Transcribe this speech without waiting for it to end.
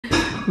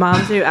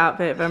Mom's new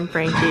outfit from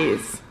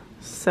Frankie's.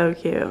 So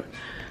cute.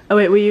 Oh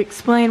wait, will you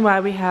explain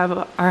why we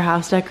have our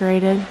house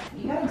decorated?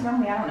 You gotta tell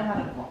me, I don't know how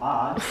to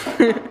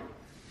vlog.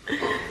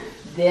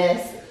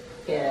 This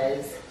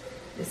is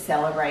the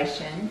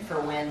celebration for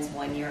Wynn's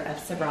 1 year of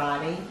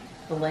sobriety.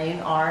 Balloon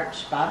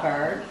arch by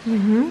Bird.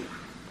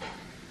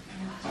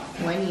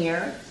 1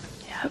 year.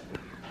 Yep.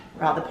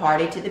 Brought the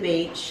party to the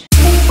beach.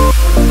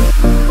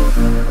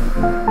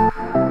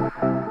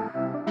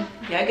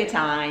 Yoga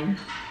time.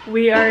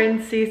 We are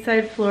in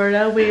Seaside,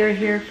 Florida. We are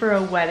here for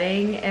a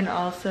wedding and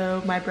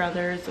also my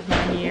brother's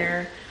 1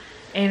 year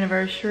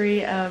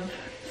anniversary of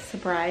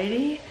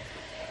sobriety.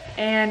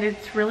 And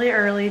it's really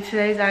early.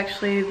 Today's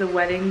actually the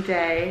wedding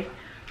day,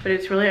 but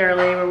it's really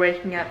early. We're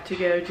waking up to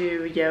go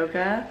do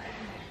yoga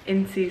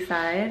in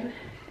Seaside,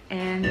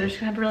 and we're just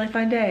gonna have a really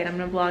fun day, and I'm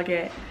gonna vlog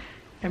it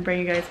and bring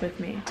you guys with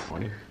me.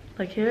 Morning.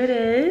 Look who it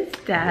is.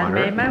 Dad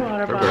made my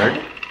water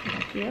bottle.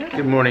 Thank you.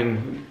 Good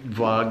morning,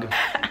 vlog.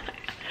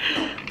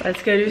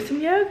 Let's go do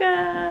some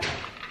yoga.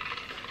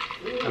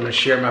 I'm gonna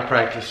share my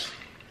practice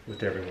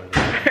with everyone.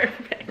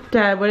 Perfect.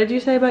 Dad, what did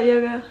you say about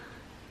yoga?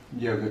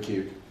 Yoga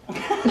cute.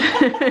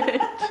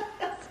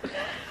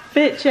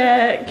 Fit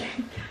check.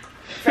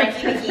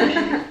 Frankie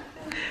bikini.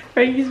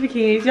 Frankie's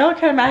bikinis. Y'all are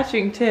kind of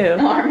matching too.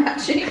 Are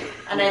matching.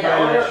 I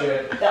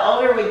know the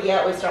older we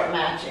get, we start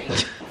matching.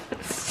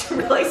 It's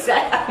really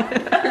sad.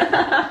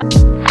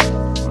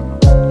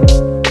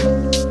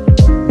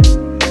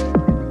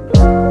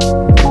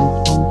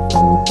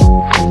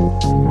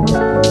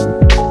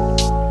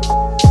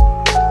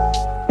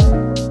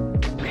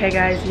 Okay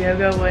guys,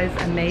 yoga was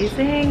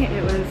amazing.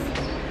 It was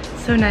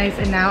so nice,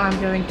 and now I'm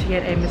going to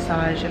get a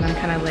massage, and I'm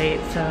kind of late,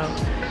 so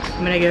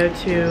I'm gonna go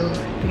to,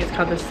 I think it's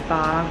called the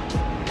spa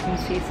in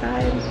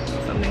Seaside,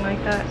 something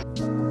like that.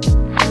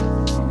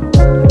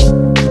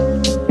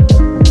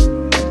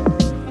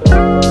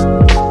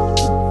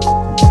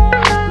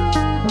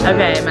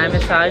 Okay, my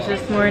massage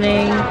this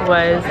morning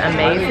was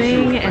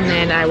amazing, and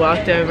then I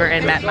walked over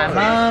and met my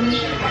mom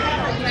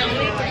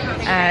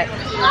at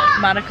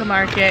Monica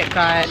Market,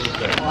 got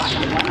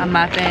a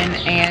muffin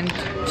and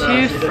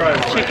 2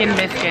 chicken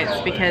biscuits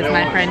because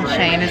my friend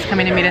Shane is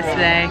coming to meet us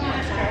today.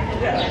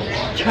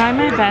 Try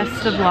my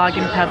best to vlog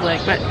in public,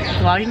 but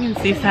vlogging in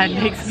Seaside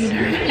makes me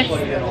nervous.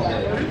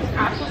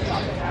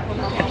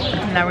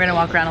 Now we're gonna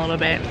walk around a little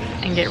bit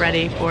and get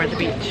ready for the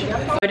beach.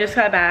 I just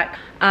got back.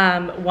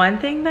 One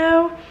thing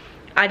though,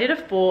 I did a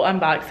full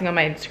unboxing on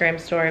my Instagram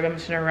story, but I'm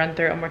just gonna run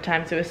through it one more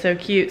time so it was so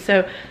cute.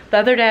 So the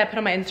other day I put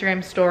on my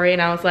Instagram story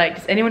and I was like,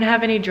 does anyone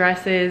have any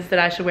dresses that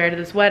I should wear to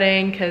this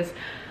wedding? Because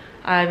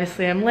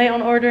obviously I'm late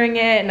on ordering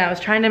it and I was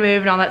trying to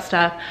move and all that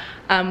stuff.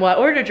 Well, I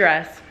ordered a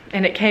dress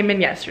and it came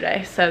in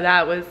yesterday, so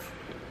that was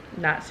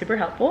not super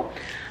helpful.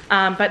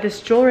 But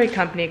this jewelry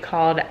company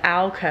called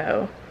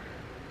Alco,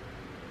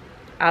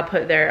 I'll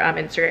put their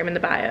Instagram in the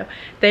bio.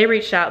 They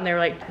reached out and they were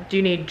like, do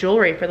you need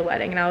jewelry for the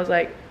wedding? And I was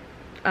like,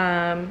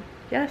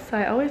 yes,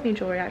 I always need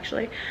jewelry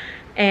actually.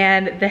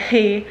 And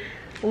they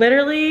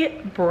literally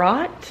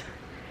brought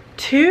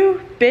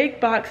 2 big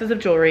boxes of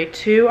jewelry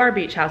to our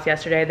beach house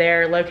yesterday.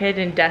 They're located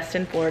in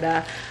Destin,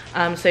 Florida.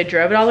 So they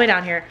drove it all the way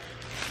down here.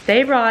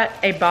 They brought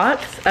a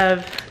box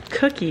of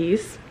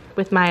cookies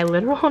with my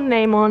literal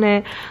name on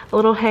it, a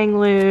little hang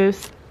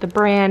loose, the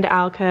brand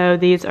Alco.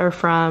 These are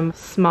from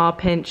Small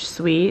Pinch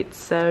Sweets,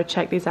 so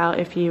check these out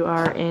if you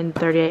are in the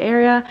 38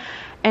 area.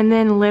 And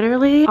then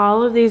literally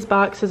all of these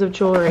boxes of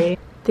jewelry.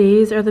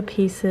 These are the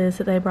pieces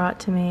that they brought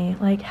to me.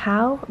 Like,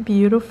 how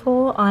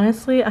beautiful.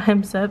 Honestly,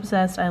 I'm so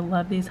obsessed. I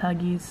love these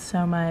Huggies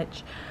so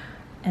much.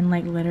 And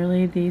like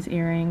literally these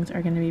earrings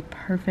are gonna be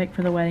perfect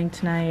for the wedding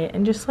tonight.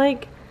 And just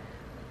like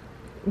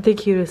the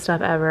cutest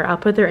stuff ever. I'll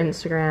put their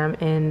Instagram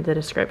in the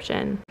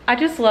description. I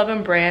just love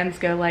when brands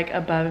go like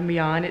above and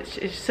beyond.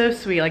 It's so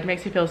sweet, like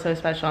makes me feel so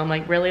special. I'm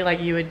like, really,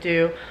 like you would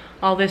do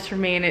all this for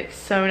me, and it's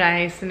so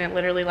nice, and it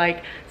literally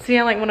like, see,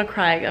 I like want to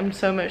cry. I'm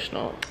so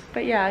emotional.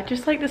 But yeah,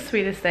 just like the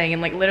sweetest thing,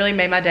 and like literally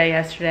made my day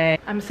yesterday.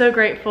 I'm so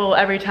grateful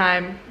every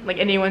time like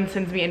anyone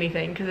sends me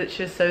anything, because it's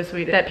just so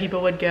sweet that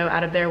people would go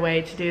out of their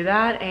way to do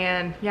that.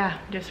 And yeah,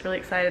 just really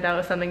excited. That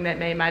was something that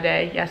made my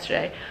day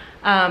yesterday.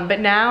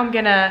 But now I'm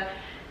gonna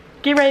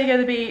get ready to go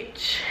to the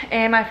beach,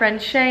 and my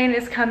friend Shane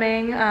is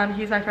coming.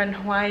 He's my friend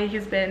in Hawaii.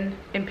 He's been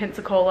in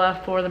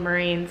Pensacola for the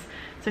Marines,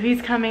 so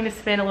he's coming to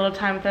spend a little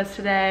time with us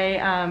today.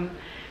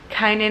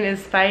 Kynan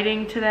is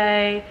fighting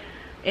today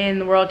in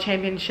the World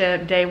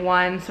Championship day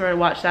 1, so we're gonna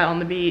watch that on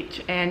the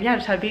beach, and yeah,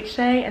 just have a beach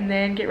day and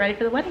then get ready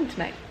for the wedding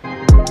tonight.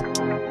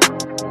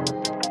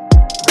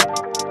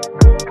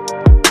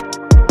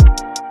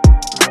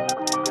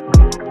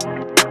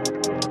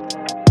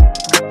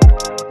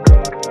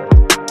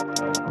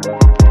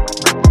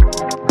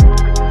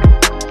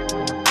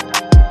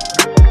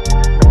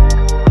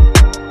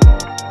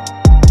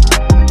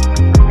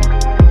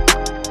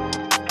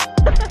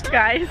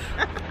 Guys,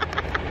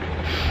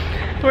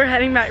 we're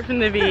heading back from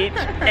the beach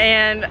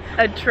and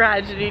a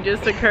tragedy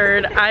just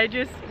occurred. I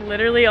just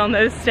literally on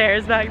those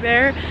stairs back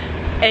there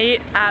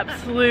ate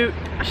absolute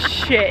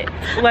shit.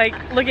 Like,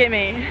 look at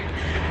me.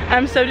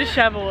 I'm so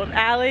disheveled.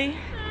 Allie,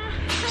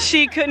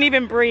 She couldn't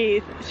even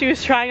breathe. She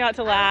was trying not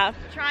to laugh.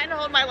 Trying to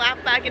hold my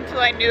laugh back until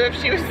I knew if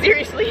she was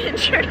seriously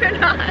injured or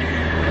not.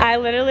 I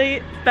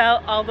literally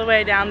fell all the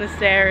way down the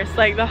stairs,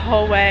 like the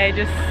whole way,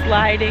 just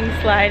sliding.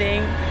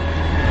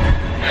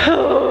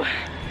 Oh.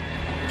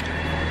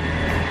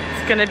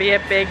 It's gonna be a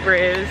big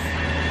bruise.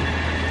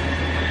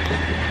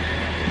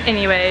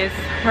 Anyways,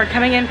 we're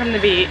coming in from the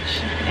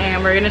beach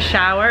and we're gonna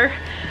shower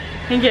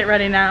and get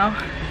ready now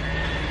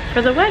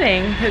for the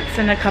wedding. It's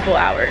in a couple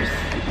hours.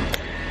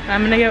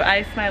 I'm gonna go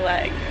ice my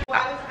leg. I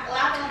was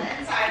laughing on the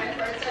inside and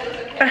first said it was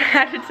okay. I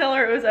had to tell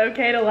her it was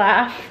okay to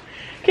laugh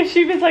because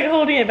she was like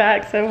holding it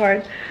back so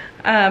hard.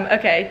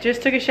 Okay,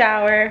 just took a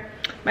shower.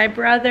 My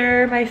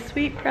brother, my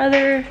sweet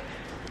brother.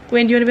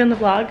 Wynn, do you wanna be on the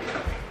vlog?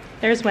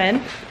 There's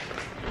Wynn.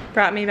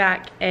 Brought me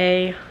back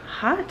a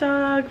hot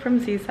dog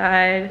from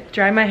Seaside.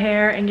 Dry my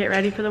hair and get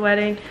ready for the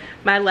wedding.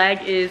 My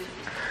leg is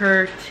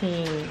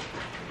hurting.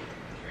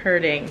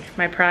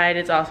 My pride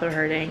is also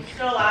hurting.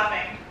 Still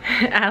laughing.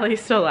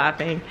 Allie's still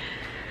laughing.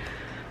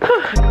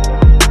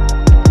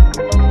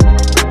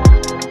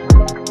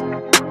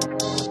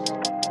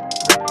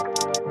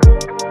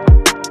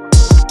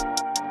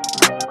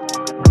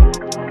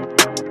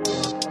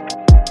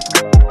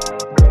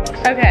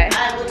 Okay,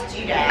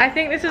 I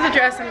think this is a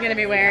dress I'm gonna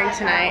be wearing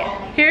tonight.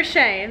 Here's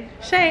Shane.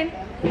 Shane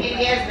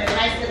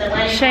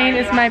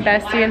is my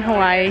bestie in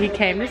Hawaii. He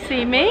came to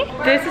see me.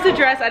 This is a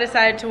dress I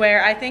decided to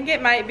wear. I think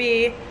it might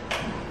be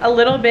a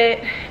little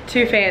bit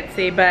too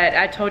fancy, but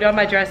I told y'all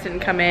my dress didn't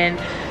come in.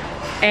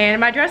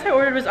 And my dress I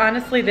ordered was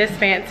honestly this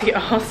fancy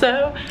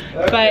also,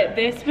 but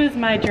this was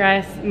my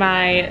dress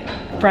my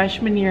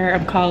freshman year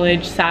of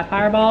college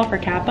sapphire ball for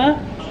Kappa.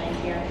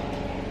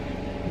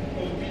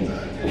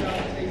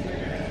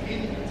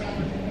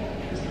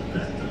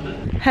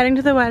 Heading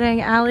to the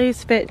wedding.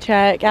 Allie's fit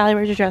check. Allie,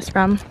 where'd you dress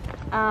from?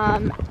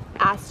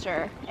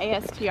 Aster,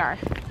 A-S-T-R.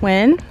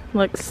 Wynn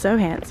looks so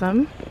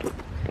handsome.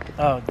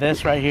 Oh,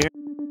 this right here.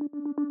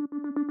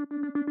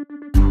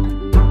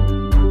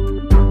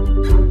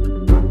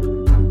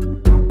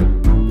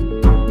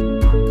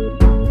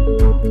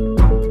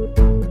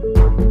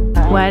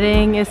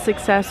 Wedding is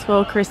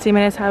successful. Christy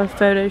made us have a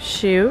photo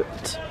shoot.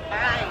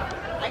 Alright,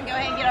 I can go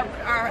ahead and get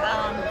our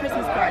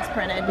Christmas cards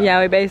printed. Yeah,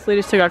 we basically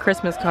just took our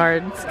Christmas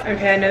cards.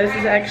 Okay, I know this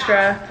is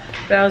extra,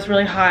 but I was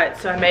really hot,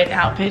 so I made an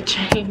outfit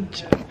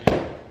change.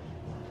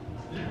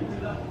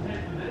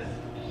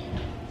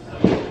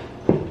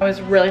 I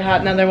was really hot,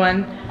 another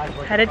one.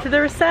 Headed to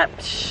the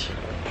reception.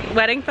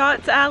 Wedding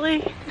thoughts,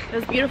 Allie? It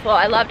was beautiful.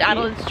 I loved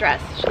Adelyn's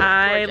dress.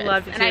 I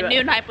loved it too. And I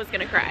knew Knipe was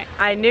gonna cry.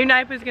 I knew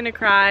Knipe was gonna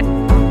cry.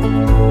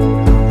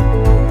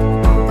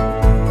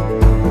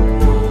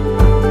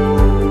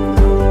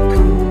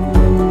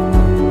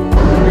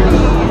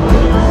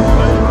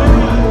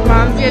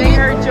 Mom's getting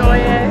her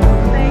joyous.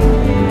 Thank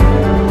you.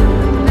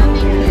 No,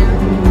 thank you.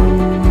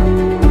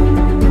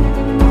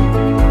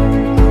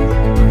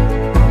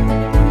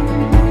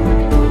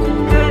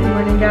 Good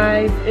morning,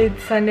 guys.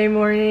 It's Sunday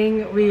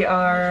morning. We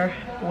are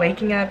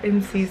waking up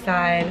in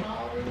Seaside,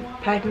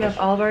 packing up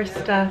all of our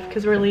stuff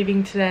because we're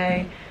leaving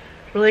today.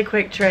 Really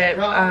quick trip.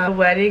 The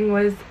wedding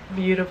was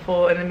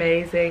beautiful and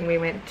amazing. We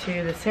went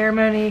to the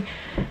ceremony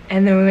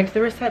and then we went to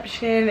the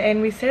reception,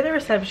 and we stayed at the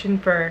reception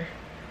for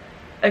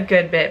a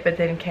good bit, but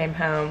then came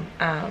home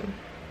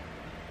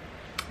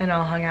and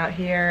all hung out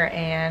here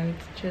and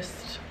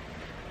just,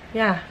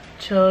 yeah,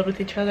 chilled with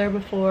each other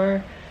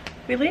before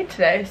we leave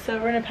today. So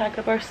we're gonna pack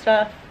up our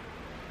stuff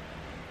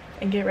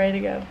and get ready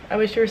to go. I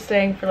wish we were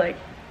staying for like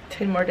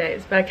 10 more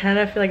days, but I kind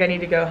of feel like I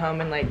need to go home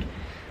and like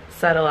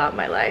settle out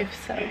my life,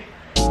 so.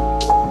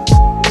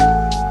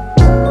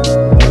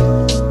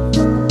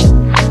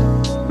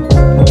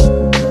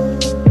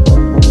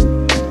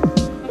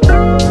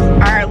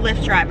 Our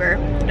Lyft driver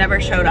never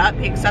showed up.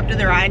 He accepted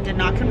the ride, did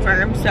not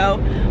confirm. So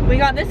we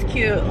got this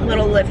cute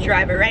little Lyft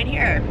driver right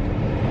here.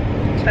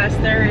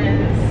 Best there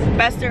is.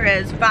 Best there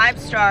is. 5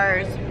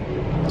 stars.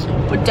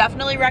 Would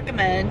definitely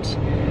recommend.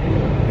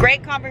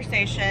 Great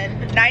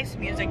conversation. Nice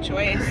music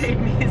choice. Great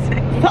music.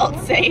 Felt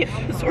safe,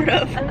 sort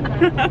of.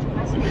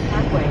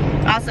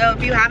 Also,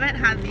 if you haven't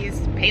had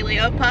these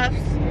paleo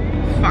puffs,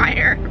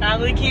 fire.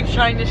 Allie keeps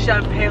trying to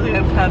shove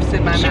paleo puffs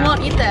in my mouth. She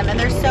won't eat them, and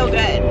they're so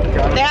good.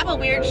 They have a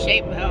weird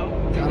shape, though.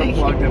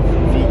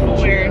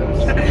 Weird.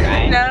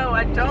 Try. No,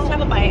 I don't. Just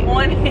have a bite.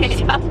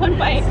 Just have one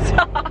bite.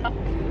 Stop.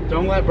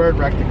 Don't let Bird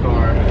wreck the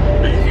car.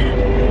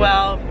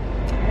 Well,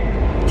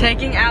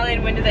 taking Allie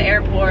and Wynn to the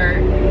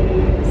airport,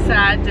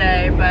 sad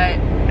day, but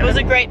it was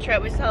a great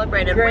trip. We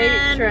celebrated.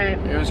 Great trip.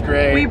 It was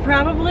great. We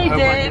probably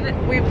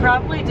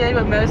did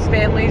what most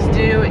families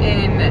do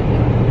in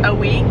a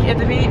week at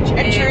the beach.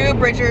 In true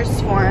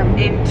Bridgers form.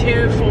 In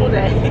 2 full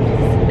days.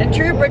 In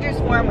true Bridgers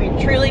form, we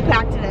truly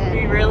packed it in.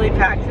 We really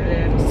packed it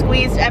in.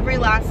 Squeezed every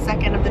last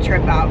second of the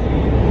trip out.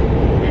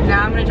 And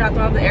now I'm gonna drop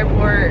them off at the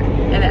airport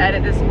and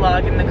edit this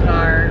vlog in the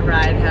car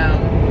ride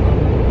home.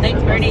 Thanks,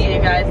 We'll Bernie. see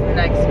you guys in the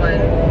next one.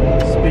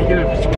 Speaking of